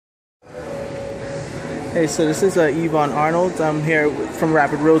Hey, so this is Evon Arnold. I'm here from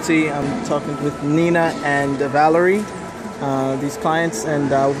Rapid Realty. I'm talking with Nina and Valerie, these clients,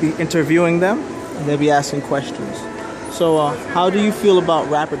 and I'll be interviewing them, and they'll be asking questions. So, how do you feel about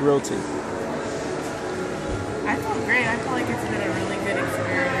Rapid Realty? I feel great. I feel like it's been a really good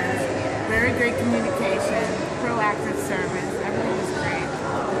experience. Very great communication, proactive service. Everything was great.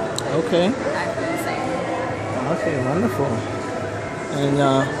 Okay. I feel the same. Okay, wonderful. And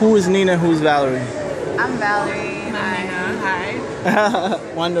who is Nina? Who's Valerie? I'm Valerie. Hi.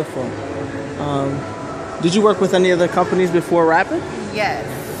 Wonderful. Did you work with any other companies before Rapid? Yes.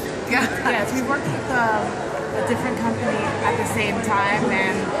 Yes, we worked with a different company at the same time,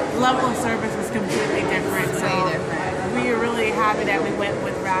 and the level of service was completely different. So we were really happy that we went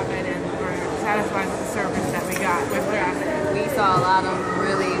with Rapid, and we're satisfied with the service that we got with Rapid. We saw a lot of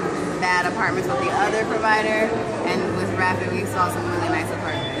really bad apartments with the other provider, and with Rapid we saw some really nice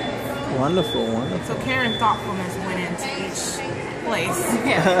apartments. Wonderful, wonderful. So care and thoughtfulness went into each place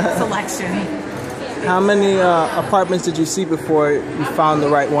selection. How many apartments did you see before you found the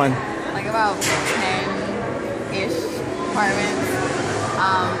right one? Like about 10-ish apartments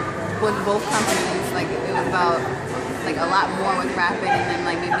with both companies. Like it was about like a lot more with Rapid, and then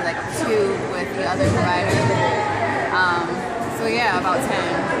like maybe like 2 with the other provider. So yeah, about 10.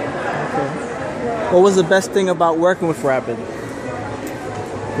 Okay. What was the best thing about working with Rapid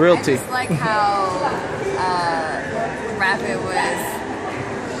Realty? I just like how Rapid was,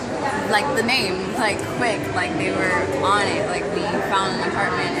 like the name, like quick, like they were on it. Like we found an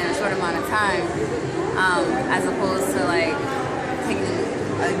apartment in a short amount of time, as opposed to like taking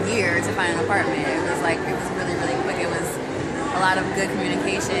a year to find an apartment. It was really, really quick. It was a lot of good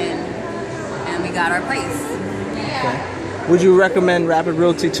communication, and we got our place. Okay. Would you recommend Rapid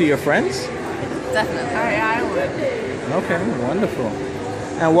Realty to your friends? Definitely. I would. Okay, wonderful.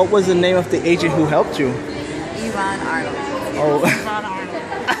 And what was the name of the agent who helped you? Evon Arnold. Oh. Evon Arnold.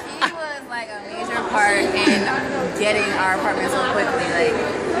 He was like a major part in getting our apartment so quickly.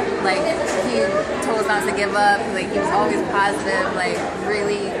 Like he told us not to give up. Like he was always positive. Like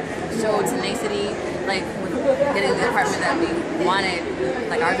really showed tenacity. Like with getting the apartment that we wanted,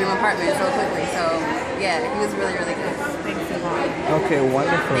 like our dream apartment, so quickly. So yeah, he was really, really good. Thanks, Evon. Okay,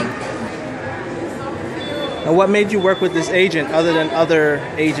 wonderful. Thank you. And what made you work with this agent other than other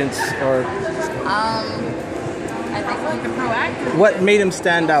agents, or I think The proactive. what made him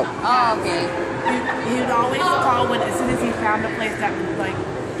stand out? Oh, okay. He would always call as soon as he found a place that would like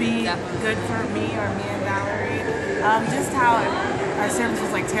be Definitely. good for me and Valerie. Just how our service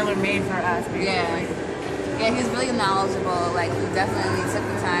was like tailor made for us. Yeah. Yeah, he was really knowledgeable. Like he definitely took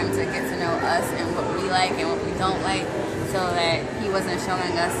the time to get to know us and what we like and what we don't like, so that he wasn't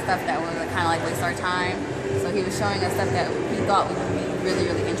showing us stuff that would kind of like waste our time. So he was showing us stuff that he thought we would be really,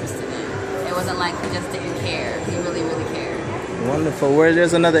 really interested in. It wasn't like he just didn't care. He really, really cared. Wonderful. Where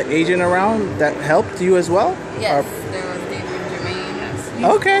there's another agent around that helped you as well? Yes, there was Germain.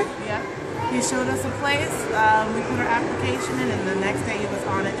 Okay. Yeah. He showed us a place. We put our application in, and the next day he was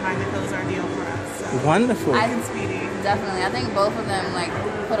on it trying to close our deal for us. So. Wonderful. And Speedy. Definitely. I think both of them like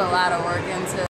put a lot of work into